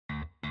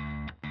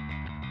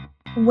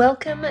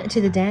Welcome to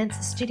the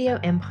Dance Studio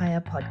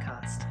Empire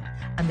podcast,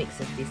 a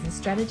mix of business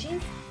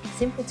strategies,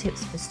 simple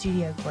tips for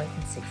studio growth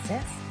and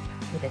success,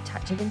 with a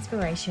touch of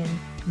inspiration,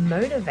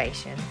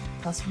 motivation,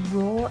 plus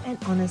raw and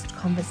honest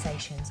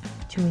conversations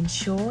to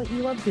ensure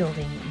you are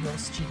building your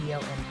studio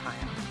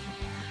empire.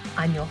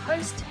 I'm your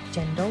host,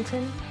 Jen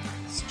Dalton,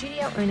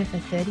 studio owner for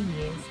 30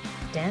 years,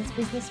 dance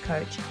business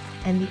coach,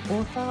 and the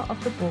author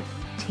of the book,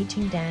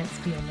 Teaching Dance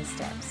Beyond the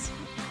Steps.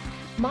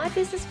 My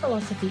business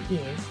philosophy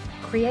is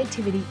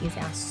creativity is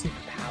our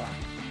superpower,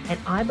 and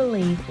I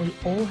believe we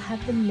all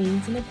have the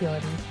means and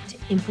ability to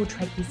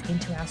infiltrate this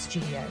into our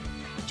studio.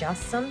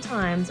 Just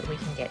sometimes we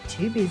can get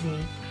too busy,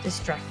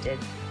 distracted,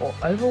 or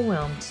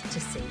overwhelmed to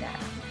see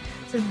that.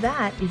 So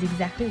that is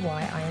exactly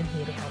why I am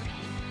here to help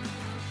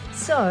you.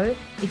 So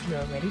if you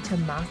are ready to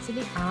master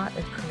the art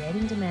of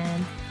creating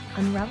demand,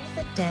 unravel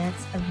the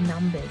dance of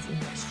numbers in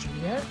your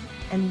studio,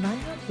 and run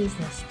your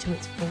business to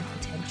its full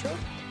potential,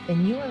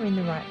 then you are in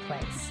the right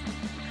place.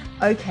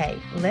 Okay,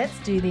 let's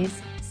do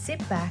this.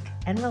 Sit back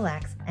and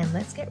relax, and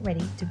let's get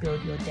ready to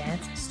build your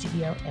dance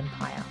studio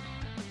empire.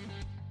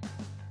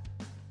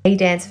 Hey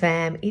Dance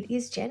Fam, it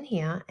is Jen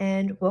here,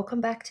 and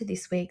welcome back to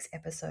this week's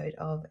episode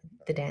of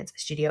the Dance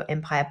Studio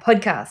Empire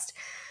podcast.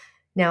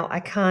 Now, I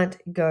can't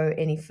go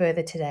any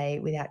further today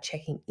without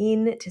checking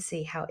in to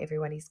see how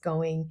everyone is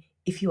going.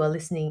 If you are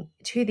listening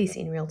to this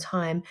in real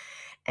time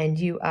and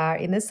you are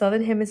in the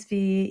Southern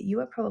Hemisphere, you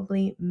are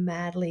probably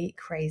madly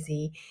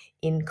crazy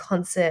in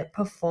concert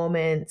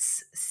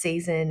performance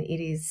season. It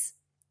is,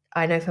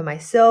 I know for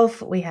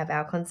myself, we have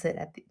our concert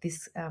at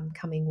this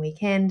coming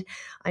weekend.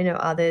 I know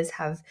others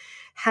have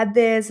had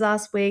theirs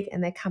last week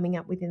and they're coming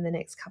up within the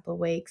next couple of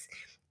weeks.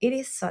 It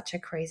is such a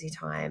crazy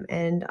time,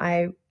 and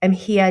I am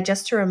here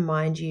just to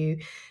remind you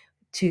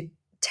to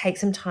take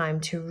some time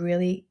to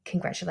really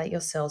congratulate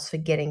yourselves for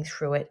getting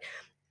through it.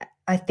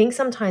 I think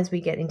sometimes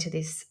we get into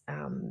this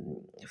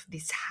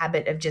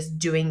habit of just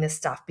doing this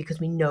stuff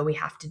because we know we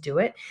have to do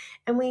it,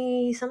 and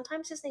we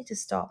sometimes just need to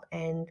stop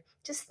and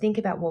just think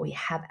about what we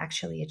have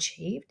actually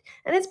achieved,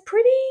 and it's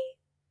pretty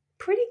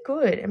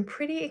good and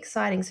pretty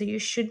exciting. So you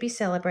should be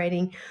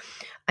celebrating.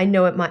 I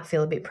know it might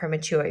feel a bit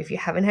premature if you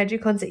haven't had your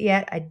concert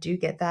yet. I do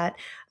get that.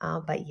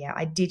 But yeah,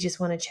 I did just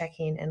want to check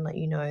in and let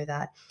you know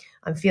that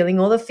I'm feeling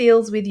all the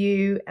feels with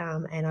you,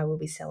 and I will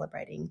be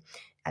celebrating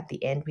at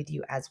the end with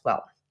you as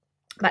well.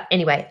 But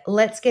anyway,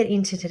 let's get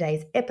into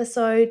today's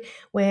episode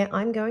where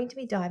I'm going to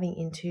be diving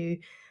into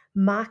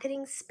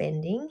marketing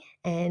spending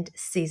and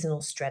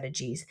seasonal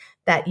strategies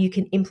that you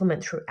can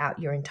implement throughout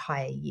your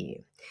entire year.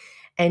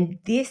 And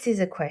this is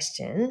a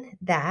question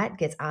that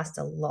gets asked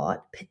a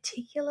lot,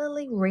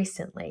 particularly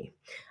recently.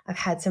 I've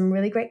had some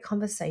really great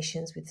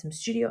conversations with some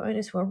studio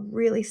owners who are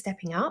really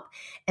stepping up.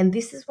 And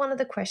this is one of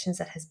the questions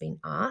that has been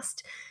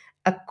asked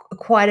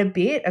quite a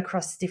bit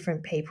across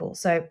different people.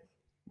 So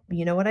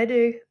you know what I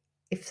do?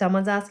 If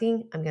someone's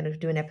asking, I'm going to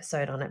do an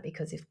episode on it,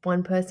 because if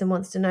one person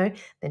wants to know,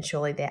 then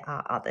surely there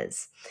are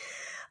others.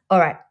 All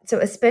right, so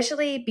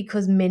especially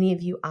because many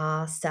of you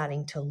are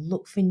starting to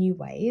look for new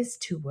ways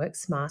to work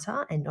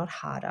smarter and not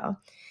harder,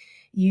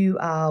 you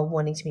are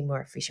wanting to be more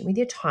efficient with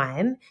your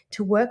time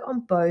to work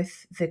on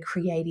both the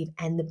creative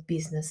and the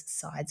business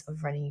sides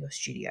of running your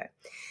studio.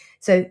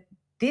 So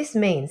this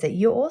means that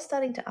you're all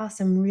starting to ask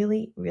some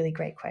really, really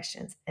great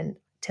questions. And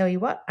tell you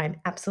what, I'm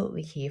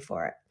absolutely here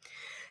for it.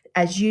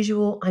 As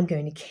usual, I'm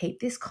going to keep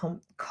this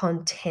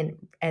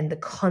content and the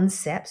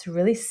concepts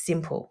really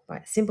simple,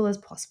 right? Simple as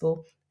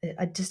possible.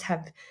 I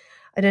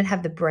don't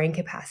have the brain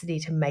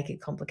capacity to make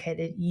it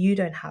complicated. You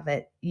don't have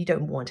it. You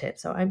don't want it.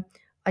 So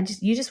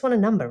you just want a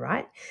number,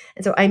 right?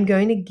 And so I'm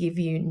going to give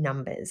you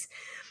numbers.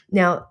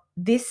 Now,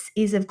 this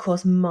is, of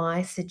course,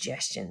 my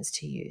suggestions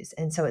to use.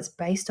 And so it's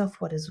based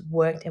off what has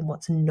worked and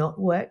what's not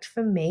worked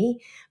for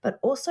me, but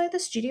also the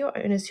studio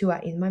owners who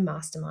are in my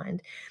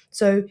mastermind.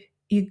 So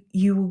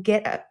you will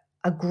get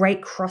a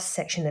great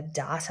cross-section of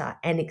data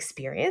and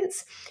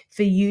experience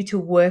for you to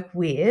work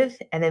with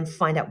and then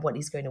find out what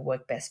is going to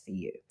work best for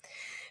you.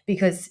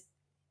 Because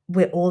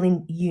we're all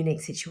in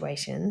unique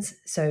situations.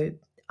 So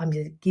I'm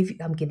going to give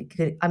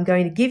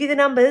you the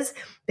numbers,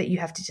 but you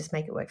have to just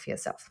make it work for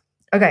yourself.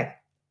 Okay.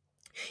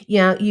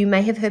 Yeah, you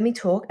may have heard me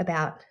talk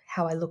about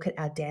how I look at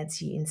our dance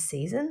year in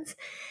seasons.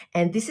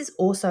 And this is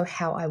also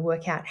how I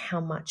work out how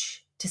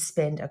much to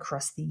spend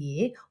across the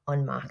year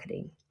on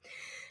marketing.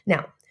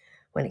 Now,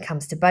 when it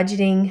comes to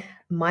budgeting,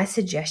 my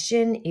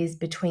suggestion is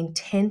between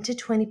 10 to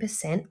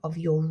 20% of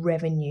your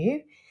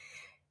revenue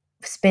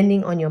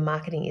spending on your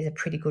marketing is a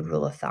pretty good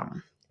rule of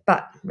thumb.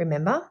 But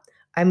remember,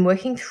 I'm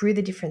working through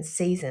the different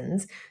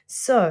seasons,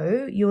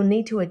 so you'll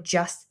need to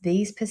adjust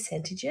these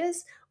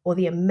percentages or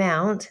the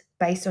amount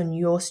based on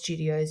your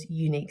studio's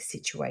unique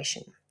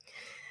situation.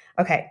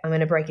 Okay, I'm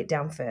going to break it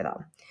down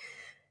further.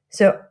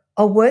 So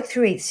I'll work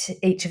through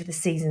each of the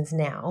seasons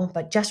now,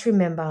 but just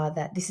remember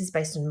that this is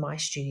based on my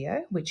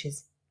studio, which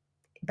is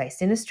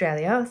based in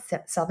Australia,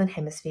 Southern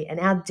Hemisphere, and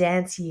our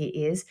dance year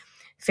is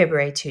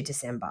February to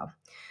December.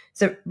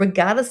 So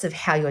regardless of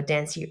how your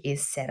dance year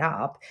is set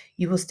up,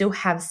 you will still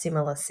have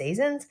similar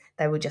seasons.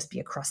 They will just be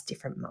across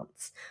different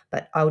months.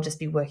 But I will just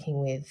be working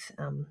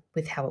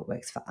with how it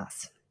works for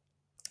us.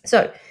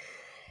 So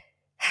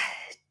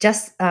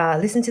just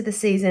listen to the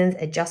seasons,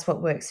 adjust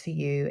what works for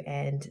you,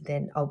 and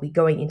then I'll be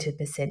going into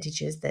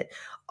percentages that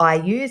I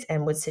use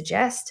and would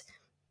suggest.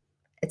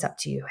 It's up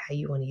to you how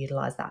you want to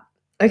utilize that.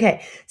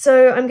 Okay,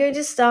 so I'm going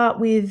to start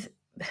with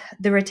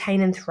the Retain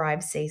and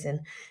Thrive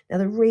season. Now,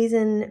 the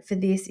reason for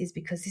this is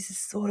because this is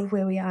sort of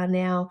where we are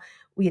now.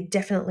 We are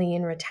definitely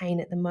in Retain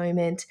at the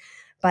moment,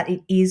 but it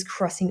is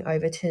crossing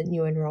over to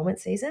new enrollment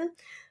season.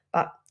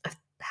 But I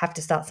have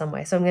to start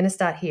somewhere. So I'm going to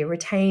start here,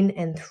 Retain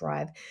and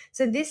Thrive.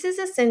 So this is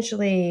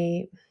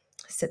essentially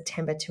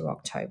September to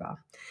October.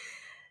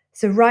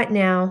 So right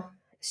now,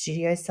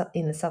 studios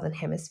in the Southern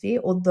Hemisphere,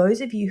 or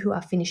those of you who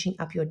are finishing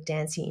up your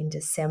dance year in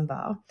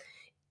December,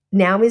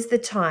 now is the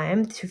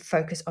time to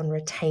focus on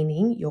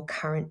retaining your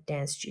current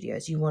dance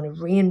studios. You want to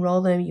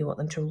re-enroll them, you want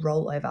them to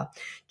roll over.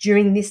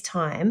 During this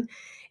time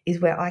is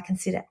where I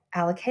consider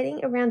allocating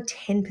around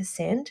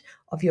 10%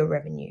 of your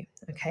revenue,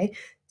 okay?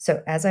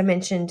 So as I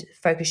mentioned,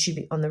 focus should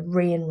be on the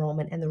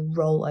re-enrollment and the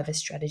rollover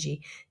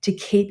strategy to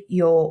keep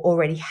your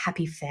already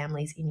happy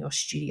families in your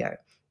studio.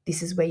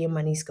 This is where your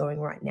money's going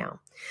right now.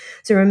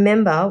 So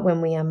remember,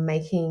 when we are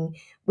making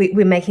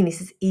we're making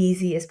this as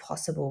easy as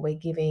possible. We're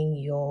giving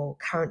your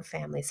current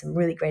family some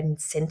really great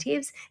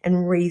incentives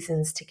and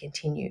reasons to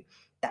continue.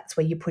 That's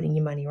where you're putting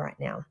your money right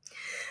now.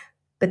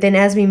 But then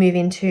as we move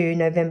into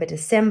November,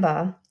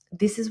 December,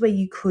 this is where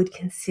you could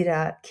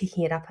consider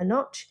kicking it up a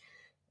notch,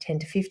 10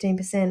 to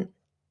 15%.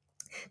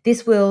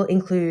 This will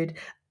include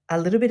a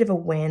little bit of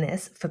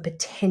awareness for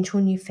potential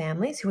new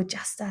families who are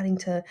just starting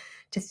to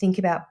think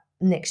about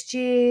next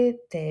year.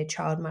 Their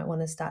child might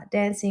want to start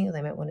dancing, or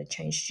they might want to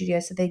change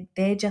studios. So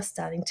they're just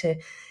starting to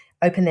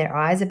open their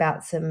eyes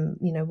about some,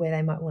 where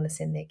they might want to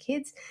send their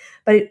kids.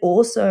 But it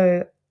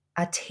also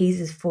are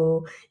teasers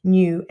for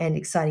new and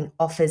exciting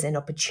offers and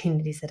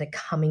opportunities that are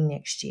coming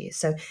next year.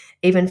 So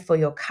even for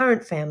your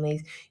current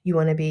families, you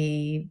want to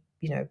be,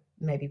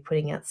 maybe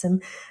putting out some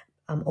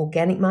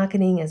organic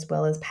marketing as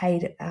well as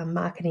paid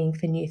marketing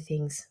for new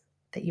things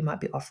that you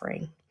might be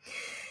offering.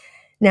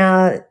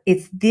 Now,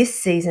 it's this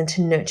season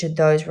to nurture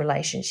those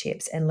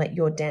relationships and let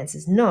your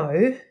dancers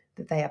know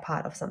that they are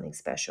part of something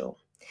special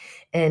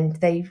and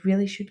they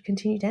really should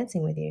continue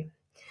dancing with you.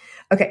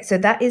 Okay, so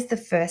that is the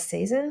first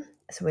season.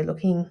 So we're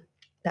looking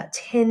at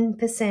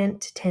 10%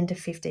 to 10 to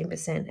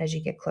 15% as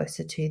you get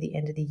closer to the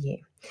end of the year.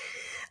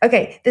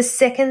 Okay, the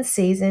second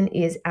season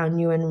is our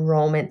new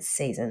enrollment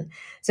season.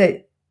 So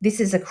this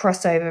is a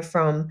crossover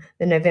from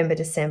the November,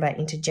 December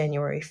into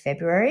January,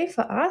 February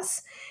for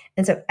us.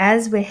 And so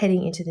as we're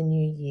heading into the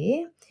new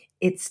year,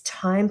 it's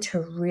time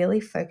to really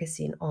focus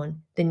in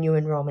on the new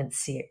enrollment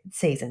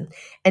season.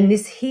 And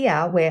this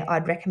here where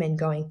I'd recommend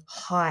going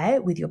high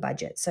with your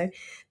budget. So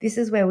this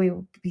is where we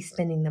will be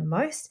spending the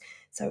most.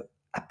 So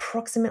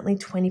approximately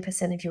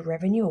 20% of your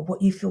revenue, or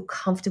what you feel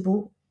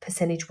comfortable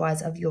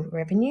percentage-wise of your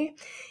revenue.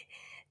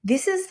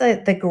 This is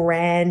the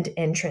grand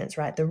entrance,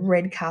 right? The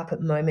red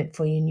carpet moment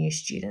for your new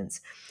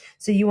students.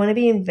 So you want to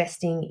be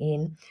investing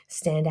in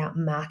standout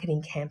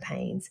marketing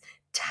campaigns,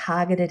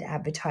 targeted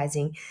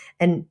advertising,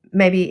 and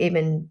maybe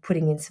even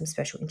putting in some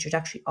special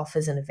introductory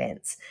offers and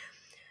events.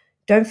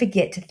 Don't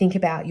forget to think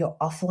about your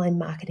offline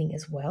marketing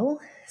as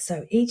well.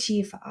 So each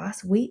year for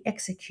us, we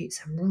execute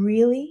some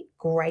really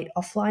great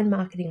offline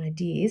marketing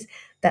ideas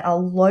that are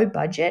low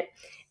budget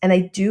and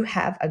they do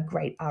have a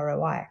great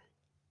ROI.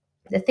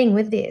 The thing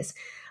with this,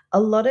 a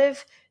lot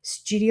of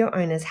studio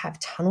owners have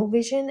tunnel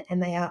vision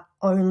and they are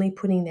only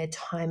putting their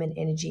time and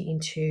energy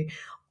into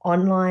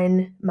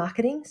online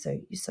marketing, so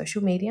your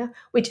social media,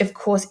 which of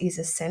course is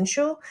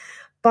essential,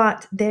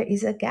 but there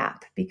is a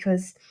gap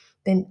because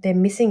then they're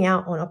missing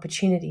out on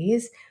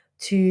opportunities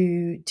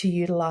to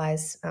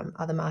utilize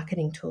other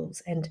marketing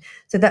tools. And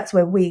so that's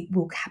where we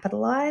will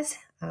capitalize.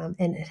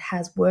 And it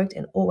has worked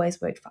and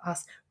always worked for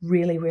us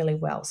really, really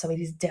well. So it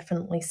is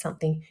definitely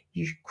something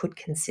you could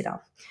consider.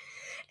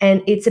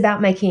 And it's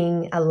about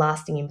making a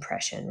lasting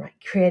impression, right?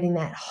 Creating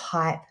that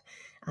hype,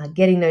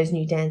 getting those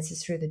new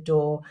dancers through the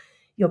door.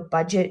 Your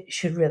budget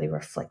should really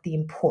reflect the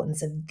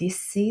importance of this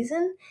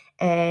season,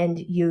 and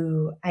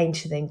you aim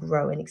to then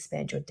grow and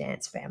expand your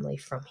dance family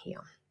from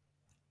here.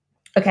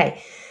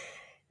 Okay,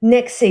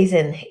 next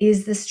season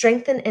is the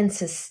Strengthen and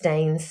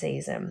Sustain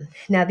season.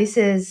 Now, this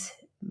is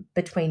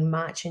between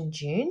March and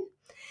June.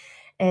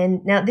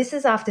 And now this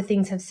is after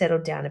things have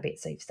settled down a bit.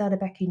 So you've started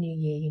back your new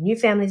year, your new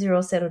families are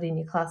all settled in,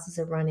 your classes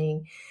are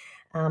running.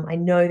 I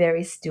know there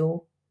is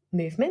still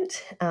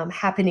movement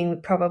happening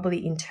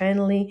probably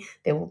internally.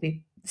 There will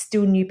be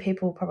still new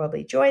people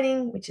probably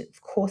joining, which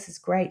of course is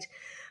great.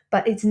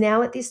 But it's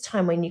now at this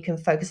time when you can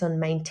focus on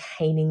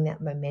maintaining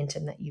that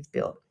momentum that you've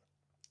built.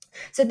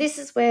 So this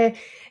is where,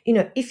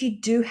 if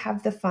you do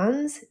have the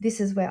funds,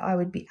 this is where I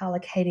would be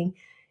allocating.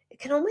 It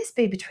can almost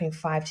be between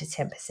 5 to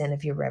 10%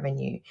 of your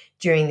revenue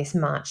during this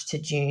March to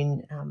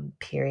June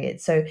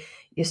period. So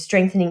you're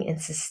strengthening and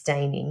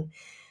sustaining.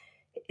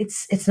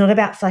 it's not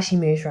about flashy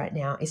moves right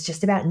now. It's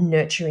just about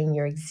nurturing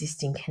your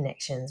existing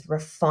connections,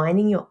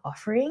 refining your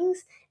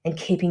offerings, and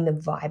keeping the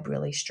vibe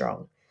really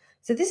strong.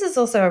 So this is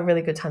also a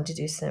really good time to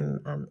do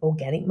some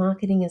organic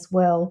marketing as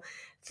well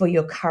for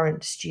your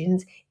current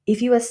students.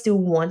 If you are still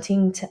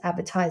wanting to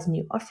advertise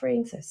new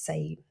offerings, so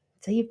say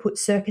you put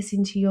Circus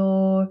into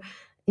your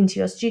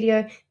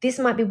studio, this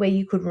might be where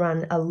you could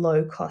run a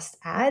low cost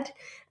ad,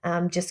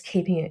 just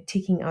keeping it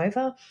ticking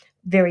over,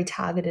 very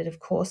targeted, of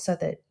course, so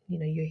that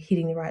you're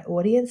hitting the right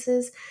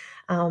audiences.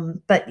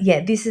 But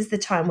yeah, this is the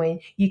time when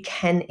you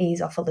can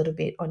ease off a little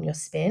bit on your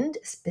spend,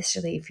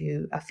 especially if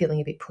you are feeling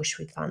a bit pushed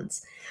with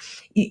funds.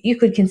 You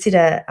could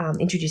consider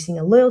introducing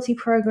a loyalty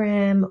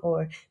program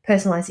or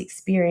personalized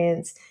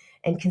experience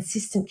and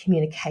consistent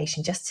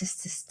communication just to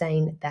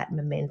sustain that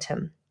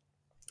momentum.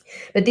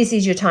 But this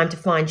is your time to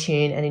fine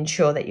tune and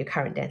ensure that your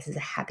current dancers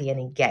are happy and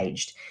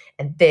engaged,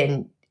 and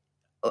then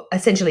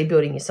essentially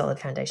building your solid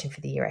foundation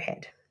for the year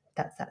ahead.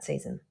 That's that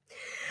season.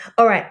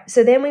 All right,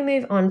 so then we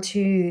move on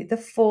to the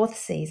fourth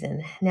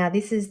season. Now,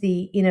 this is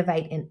the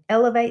Innovate and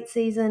Elevate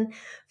season.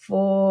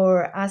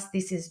 For us,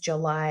 this is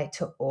July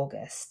to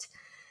August.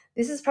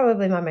 This is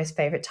probably my most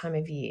favorite time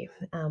of year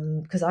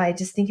because I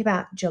just think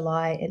about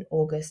July and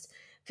August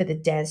for the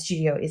dance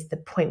studio is the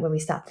point where we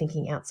start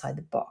thinking outside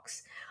the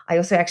box. I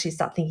also actually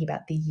start thinking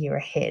about the year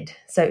ahead.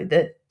 So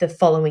the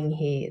following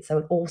year, so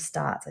it all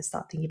starts. I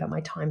start thinking about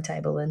my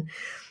timetable and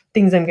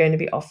things I'm going to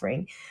be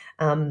offering.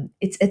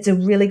 It's a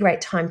really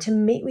great time to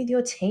meet with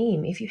your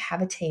team if you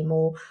have a team,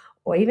 or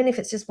even if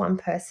it's just one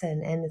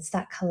person, and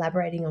start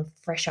collaborating on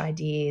fresh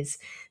ideas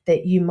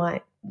that you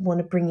might want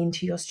to bring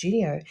into your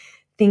studio,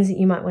 things that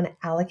you might want to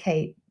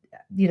allocate,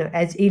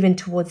 as even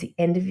towards the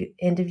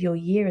end of your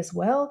year as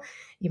well.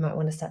 You might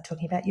want to start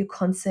talking about your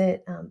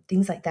concert,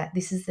 things like that.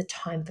 This is the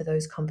time for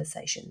those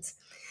conversations.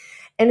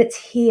 And it's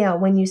here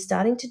when you're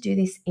starting to do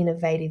this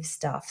innovative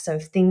stuff. So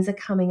if things are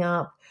coming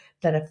up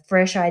that are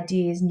fresh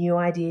ideas, new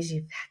ideas,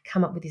 you've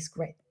come up with this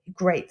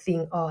great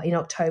thing. Oh, in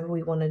October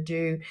we want to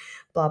do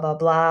blah blah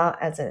blah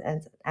as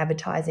an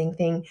advertising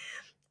thing.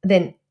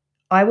 Then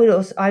I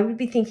would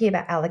be thinking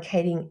about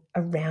allocating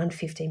around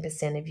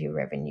 15% of your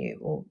revenue,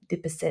 or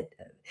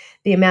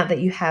the amount that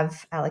you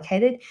have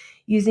allocated,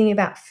 using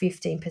about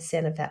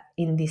 15% of that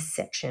in this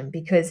section,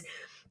 because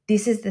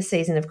this is the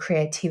season of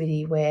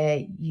creativity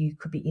where you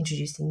could be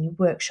introducing new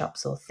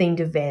workshops or themed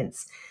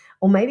events,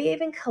 or maybe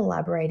even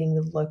collaborating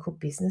with local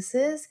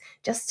businesses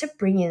just to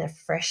bring in a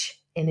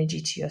fresh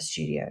energy to your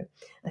studio.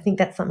 I think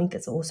that's something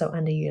that's also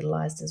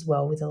underutilized as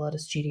well with a lot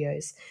of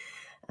studios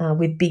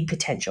with big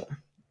potential.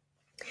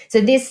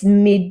 So this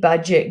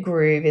mid-budget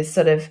groove is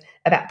sort of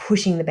about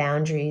pushing the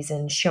boundaries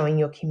and showing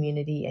your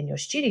community and your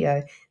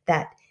studio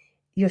that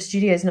your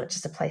studio is not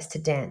just a place to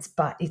dance,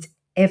 but it's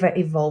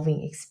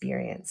ever-evolving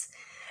experience.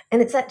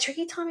 And it's that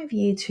tricky time of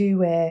year too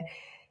where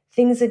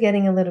things are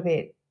getting a little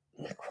bit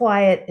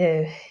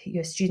quiet.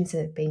 Your students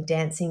have been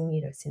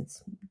dancing,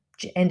 since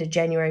end of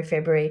January,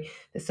 February.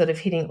 They're sort of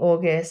hitting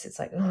August. It's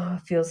like,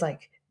 it feels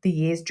like the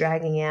year's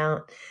dragging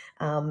out.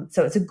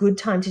 So it's a good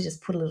time to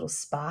just put a little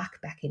spark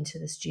back into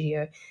the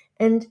studio.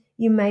 And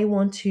you may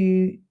want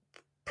to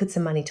put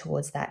some money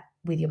towards that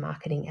with your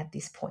marketing at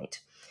this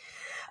point.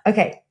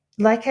 Okay,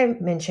 like I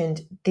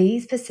mentioned,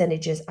 these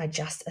percentages are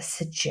just a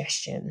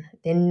suggestion.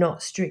 They're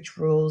not strict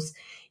rules.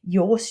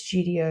 Your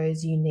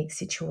studio's unique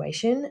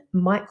situation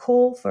might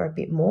call for a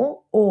bit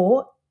more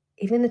or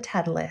even a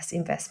tad less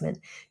investment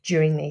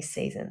during these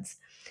seasons.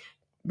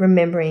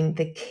 Remembering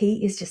the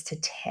key is just to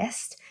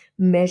test,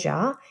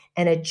 measure,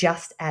 and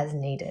adjust as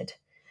needed.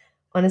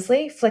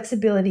 Honestly,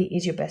 flexibility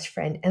is your best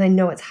friend. And I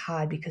know it's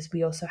hard because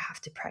we also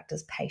have to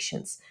practice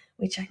patience,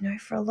 which I know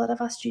for a lot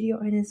of our studio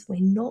owners, we're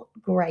not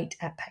great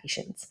at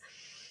patience.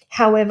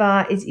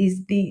 However, it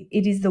is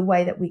the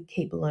way that we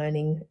keep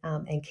learning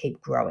and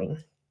keep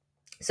growing.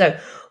 So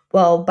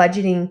while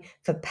budgeting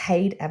for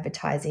paid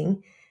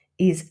advertising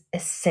is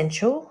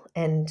essential,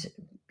 and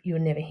you'll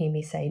never hear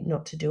me say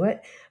not to do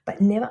it, but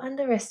never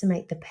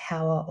underestimate the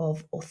power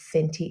of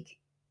authentic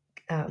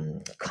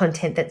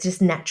content that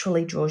just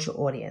naturally draws your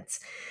audience.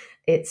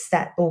 It's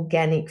that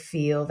organic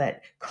feel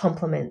that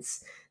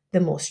complements the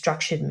more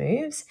structured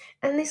moves.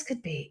 And this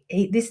could be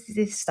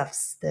this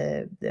stuff's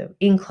the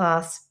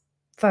in-class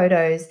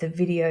photos, the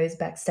videos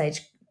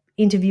backstage,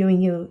 interviewing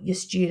your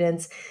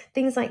students,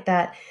 things like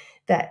that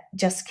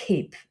just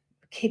keep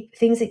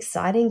things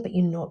exciting, but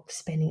you're not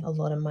spending a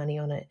lot of money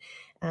on it.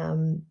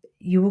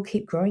 You will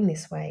keep growing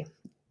this way.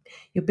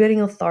 You're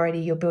building authority,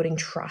 you're building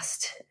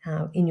trust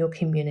in your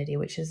community,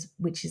 which is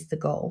the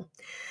goal.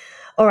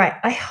 All right,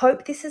 I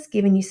hope this has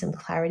given you some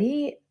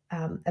clarity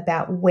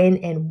about when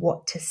and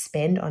what to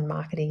spend on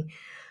marketing.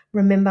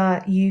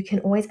 Remember, you can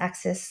always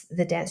access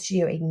the Dance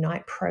Studio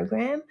Ignite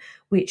program,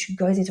 which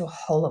goes into a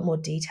whole lot more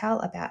detail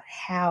about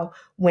how,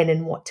 when,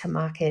 and what to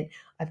market.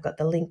 I've got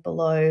the link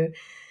below.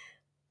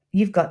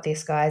 You've got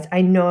this, guys.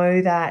 I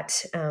know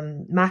that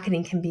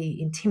marketing can be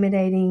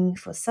intimidating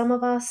for some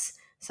of us.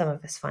 Some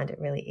of us find it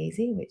really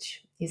easy,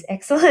 which is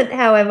excellent.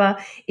 However,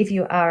 if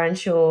you are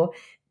unsure,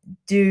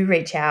 do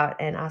reach out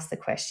and ask the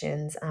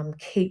questions.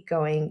 Keep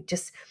going.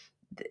 Just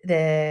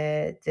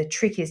the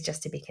trick is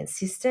just to be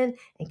consistent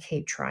and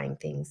keep trying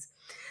things.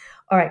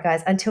 All right,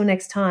 guys, until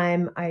next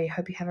time, I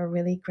hope you have a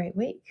really great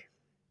week.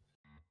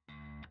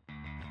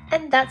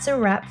 And that's a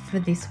wrap for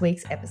this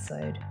week's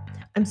episode.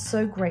 I'm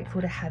so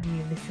grateful to have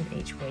you listen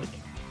each week.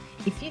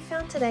 If you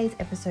found today's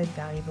episode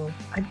valuable,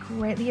 I'd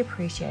greatly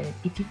appreciate it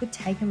if you could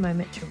take a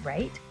moment to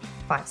rate,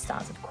 5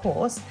 stars of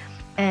course,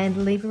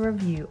 and leave a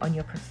review on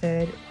your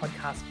preferred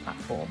podcast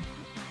platform.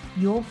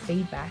 Your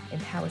feedback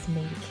empowers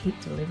me to keep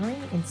delivering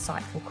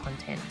insightful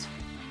content.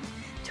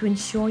 To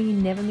ensure you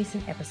never miss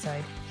an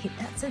episode, hit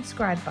that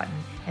subscribe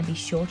button and be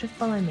sure to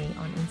follow me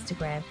on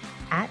Instagram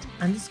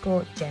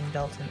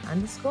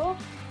 @_JenDalton_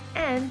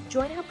 and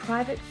join our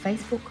private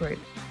Facebook group,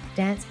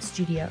 Dance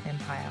Studio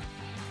Empire.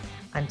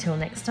 Until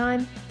next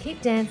time,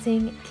 keep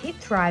dancing, keep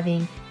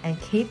thriving, and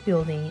keep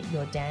building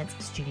your dance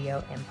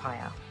studio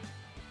empire.